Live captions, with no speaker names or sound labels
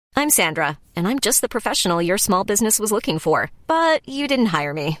I'm Sandra, and I'm just the professional your small business was looking for. But you didn't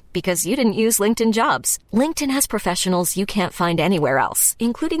hire me because you didn't use LinkedIn Jobs. LinkedIn has professionals you can't find anywhere else,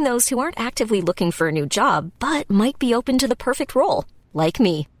 including those who aren't actively looking for a new job, but might be open to the perfect role, like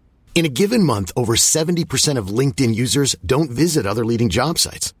me. In a given month, over 70% of LinkedIn users don't visit other leading job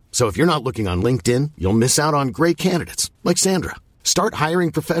sites. So if you're not looking on LinkedIn, you'll miss out on great candidates like Sandra. Start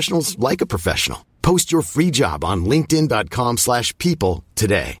hiring professionals like a professional. Post your free job on linkedin.com/people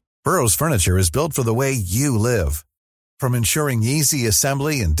today. Burrow's furniture is built for the way you live. From ensuring easy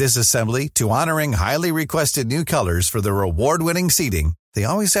assembly and disassembly to honoring highly requested new colors for their award-winning seating, they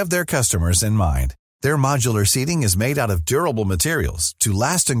always have their customers in mind. Their modular seating is made out of durable materials to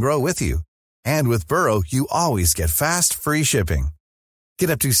last and grow with you. And with Burrow, you always get fast, free shipping.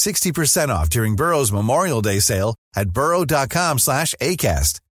 Get up to 60% off during Burrow's Memorial Day sale at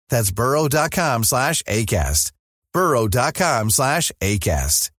burrow.com/ACAST. That's burrow.com/ACAST.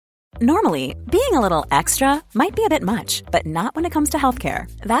 burrow.com/ACAST. Normally, being a little extra might be a bit much, but not when it comes to healthcare.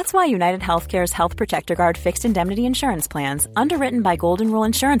 That's why United Healthcare's Health Protector Guard fixed indemnity insurance plans, underwritten by Golden Rule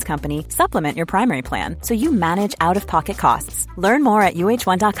Insurance Company, supplement your primary plan so you manage out-of-pocket costs. Learn more at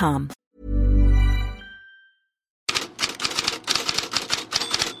uh1.com.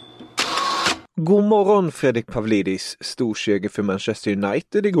 God morgon Fredrik Pavlidis, storseger för Manchester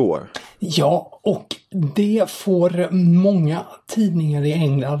United igår. Ja, och det får många tidningar i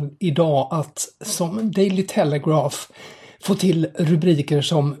England idag att som Daily Telegraph få till rubriker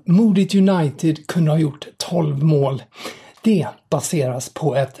som Modigt United kunde ha gjort 12 mål. Det baseras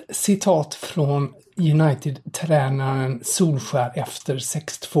på ett citat från United-tränaren Solskjær efter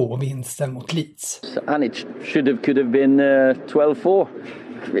 6-2-vinsten mot Leeds. And it could have been 12-4.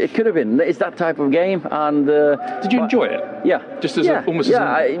 It could have been. It's that type of game. And did you enjoy it? Yeah. Just as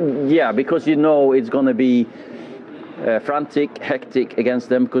yeah, because you know it's going to be frantic, hectic against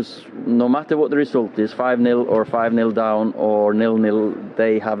them. Because no matter what the result is, 5-0 or 5-0 down or 0-0,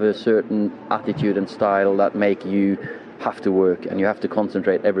 they have a certain attitude and style that make you have to work and you have to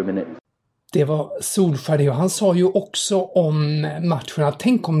concentrate every minute. Det var Solskjær och han sa ju också om matchen att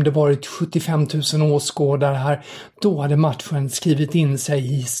tänk om det varit 75 000 åskådare här, då hade matchen skrivit in sig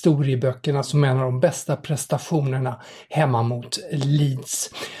i historieböckerna som en av de bästa prestationerna hemma mot Leeds.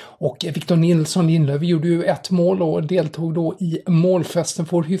 Och Victor Nilsson Lindelöf gjorde ju 1 mål och deltog då i målfesten,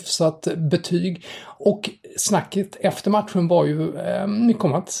 får hyfsat betyg. Och snacket efter matchen var ju mycket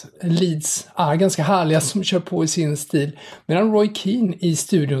om att Leeds är ganska härliga som kör på i sin stil. Medan Roy Keane i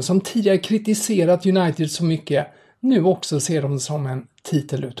studion, som tidigare kritiserat United så mycket, nu också ser dem som en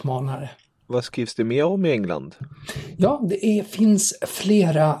titelutmanare. Vad skrivs det mer om i England? Ja, det finns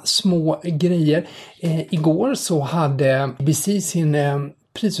flera små grejer. Igår så hade BBC sin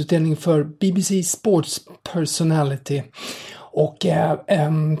prisutdelning för BBC Sports Personality. Och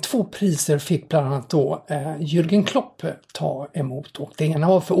 2 priser fick bland annat då Jürgen Klopp ta emot. Och det ena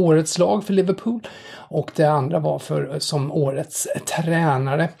var för årets lag för Liverpool och det andra var för som årets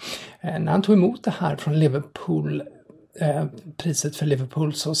tränare. När han tog emot det här från Liverpool, priset för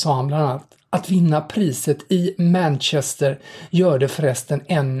Liverpool, så sa han bland annat att vinna priset i Manchester gör det förresten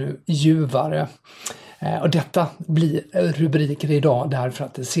ännu ljuvare. Och detta blir rubriker idag därför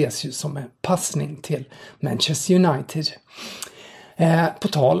att det ses ju som en passning till Manchester United. På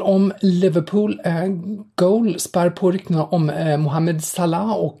tal om Liverpool, Goal spär på ryktena om Mohamed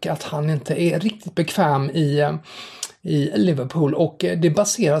Salah och att han inte är riktigt bekväm i Liverpool, och det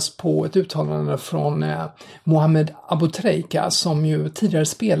baseras på ett uttalande från Mohamed Aboutrika som ju tidigare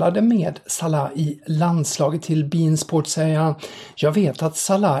spelade med Salah i landslaget. Till beIN Sport säger han: jag vet att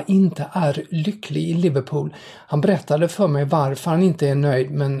Salah inte är lycklig i Liverpool. Han berättade för mig varför han inte är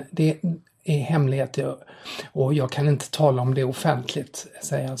nöjd, men det är hemlighet och jag kan inte tala om det offentligt,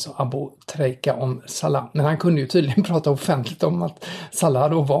 säger alltså Aboutrika om Salah. Men han kunde ju tydligen prata offentligt om att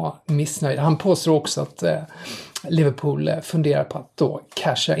Salah då var missnöjd. Han påstår också att Liverpool funderar på att då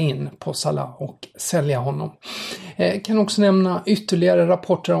casha in på Salah och sälja honom. Kan också nämna ytterligare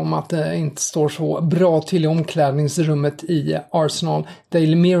rapporter om att det inte står så bra till i omklädningsrummet i Arsenal.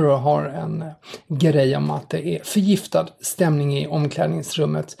 Daily Mirror har en grej om att det är förgiftad stämning i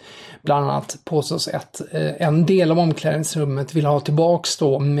omklädningsrummet. Bland annat påstås att en del av omklädningsrummet vill ha tillbaks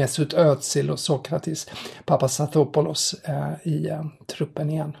då Mesut Özil och Sokratis Papastathopoulos i truppen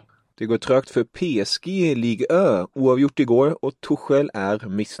igen. Det går trögt för PSG i Ligue Ö, oavgjort igår, och Tuchel är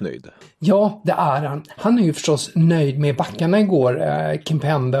missnöjd. Ja, det är han. Han är ju förstås nöjd med backarna igår,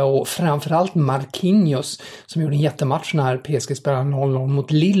 Kimpembe och framförallt Marquinhos som gjorde en jättematch när PSG spelade 0-0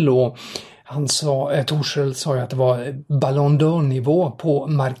 mot Lille. Han sa, Tuchel sa ju att det var Ballon d'Or-nivå på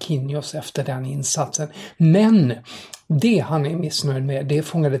Marquinhos efter den insatsen. Men Det han är missnöjd med, det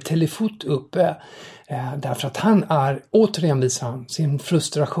fångade Telefoot upp därför att han återigen visar han sin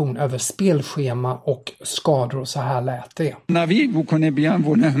frustration över spelschema och skador, och så här lät det. Mon avis, vous connaissez bien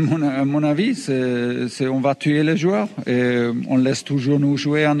mon avis, c'est on va tuer les joueurs. On laisse toujours nous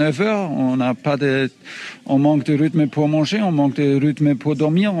jouer à 9 heures. On manque de rythme pour manger, on manque de rythme pour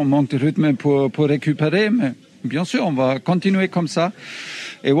dormir, on manque de rythme pour récupérer. Mais bien sûr, on va continuer comme ça.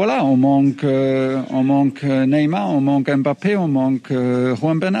 Et voilà, on manque Neymar, on manque Mbappé, on manque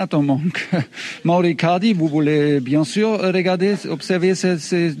Juan Bernat, on manque Mauro Icardi. Vous voulez bien sûr observer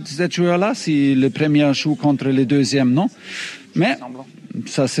ces joueurs-là si le premier joue contre le deuxième, non? Mais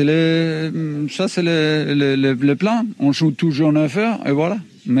ça c'est le plan. On joue toujours 9 heures et voilà.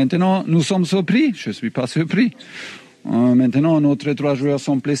 Maintenant, nous sommes surpris. Je suis pas surpris. Maintenant, notre 3 joueurs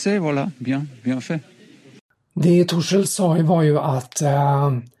sont blessés. Voilà, bien fait. Det Tuchel sa var ju att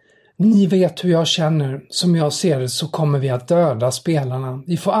ni vet hur jag känner. Som jag ser det så kommer vi att döda spelarna.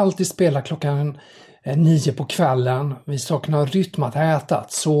 Vi får alltid spela klockan 9 på kvällen. Vi saknar rytm att äta,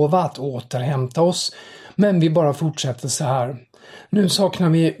 att sova, att återhämta oss. Men vi bara fortsätter så här. Nu saknar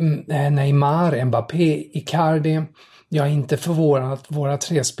vi Neymar, Mbappé, Icardi. Jag är inte förvånad att våra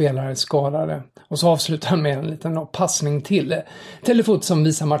 3 spelare är skadade. Och så avslutar han med en liten passning till Telefoot som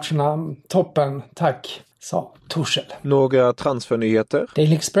visar matcherna. Toppen, tack, sa Tuchel. Några transfernyheter?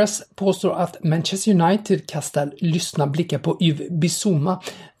 Daily Express påstår att Manchester United kastar lyssna blickar på Yves Bissouma.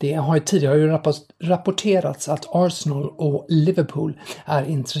 Det har ju tidigare rapporterats att Arsenal och Liverpool är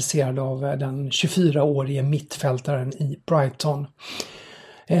intresserade av den 24-årige mittfältaren i Brighton.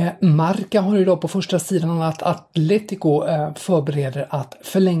 Marca har idag på första sidan att Atletico förbereder att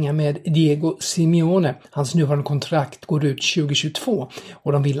förlänga med Diego Simeone. Hans nuvarande kontrakt går ut 2022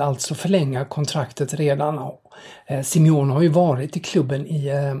 och de vill alltså förlänga kontraktet redan. Simeone har ju varit i klubben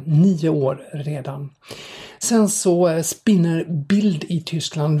i 9 år redan. Sen så spinner Bild i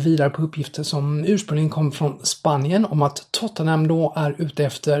Tyskland vidare på uppgifter som ursprungligen kom från Spanien om att Tottenham då är ute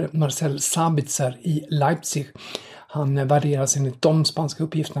efter Marcel Sabitzer i Leipzig. Han värderas enligt de spanska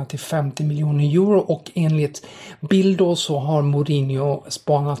uppgifterna till 50 miljoner euro och enligt Bild då så har Mourinho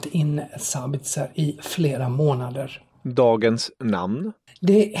spanat in Sabitzer i flera månader. Dagens namn?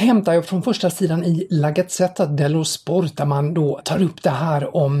 Det hämtar jag från första sidan i La Gazzetta dello Sport där man då tar upp det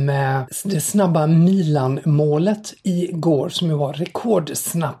här om det snabba Milan-målet igår som ju var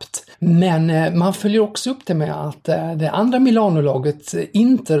rekordsnabbt. Men man följer också upp det med att det andra Milano-laget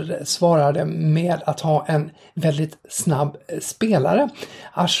Inter svarade med att ha en väldigt snabb spelare,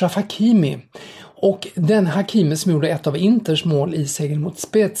 Achraf Hakimi. Och den Hakimi som gjorde ett av Inters mål i segern mot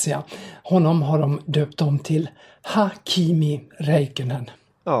Spezia, honom har de döpt om till Hakimi Räikkönen.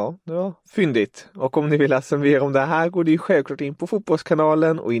 Ja, det var fyndigt. Och om ni vill läsa mer om det här går det ju självklart in på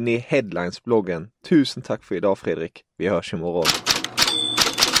Fotbollskanalen och in i Headlines-bloggen. Tusen tack för idag, Fredrik. Vi hörs imorgon.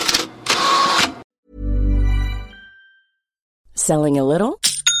 Selling a little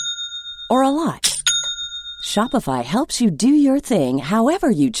or a lot? Shopify helps you do your thing however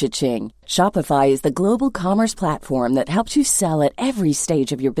you cha-ching. Shopify is the global commerce platform that helps you sell at every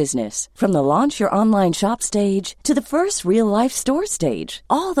stage of your business. From the launch your online shop stage to the first real-life store stage,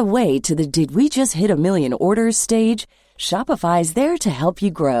 all the way to the did we just hit a million orders stage. Shopify is there to help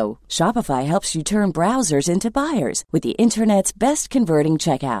you grow. Shopify helps you turn browsers into buyers with the internet's best converting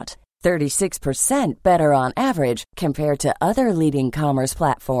checkout. 36% better on average compared to other leading commerce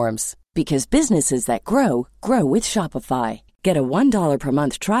platforms. Because businesses that grow, grow with Shopify. Get a $1 per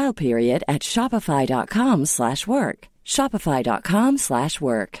month trial period at shopify.com/work.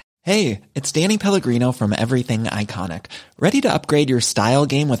 Shopify.com/work. Hey, it's Danny Pellegrino from Everything Iconic. Ready to upgrade your style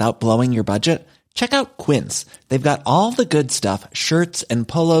game without blowing your budget? Check out Quince. They've got all the good stuff, shirts and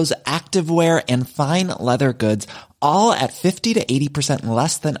polos, activewear, and fine leather goods, all at 50 to 80%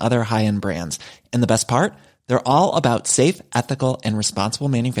 less than other high-end brands. And the best part? They're all about safe, ethical, and responsible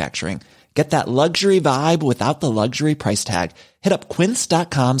manufacturing. Get that luxury vibe without the luxury price tag. Hit up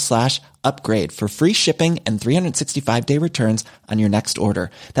quince.com/upgrade for free shipping and 365-day returns on your next order.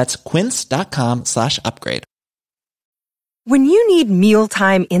 That's quince.com/upgrade. When you need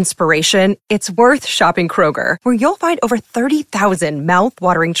mealtime inspiration, it's worth shopping Kroger, where you'll find over 30,000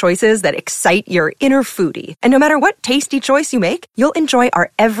 mouth-watering choices that excite your inner foodie. And no matter what tasty choice you make, you'll enjoy our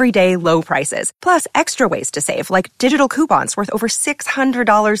everyday low prices, plus extra ways to save, like digital coupons worth over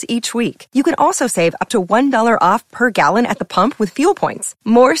 $600 each week. You can also save up to $1 off per gallon at the pump with fuel points.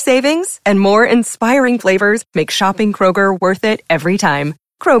 More savings and more inspiring flavors make shopping Kroger worth it every time.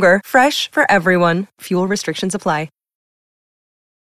 Kroger, fresh for everyone. Fuel restrictions apply.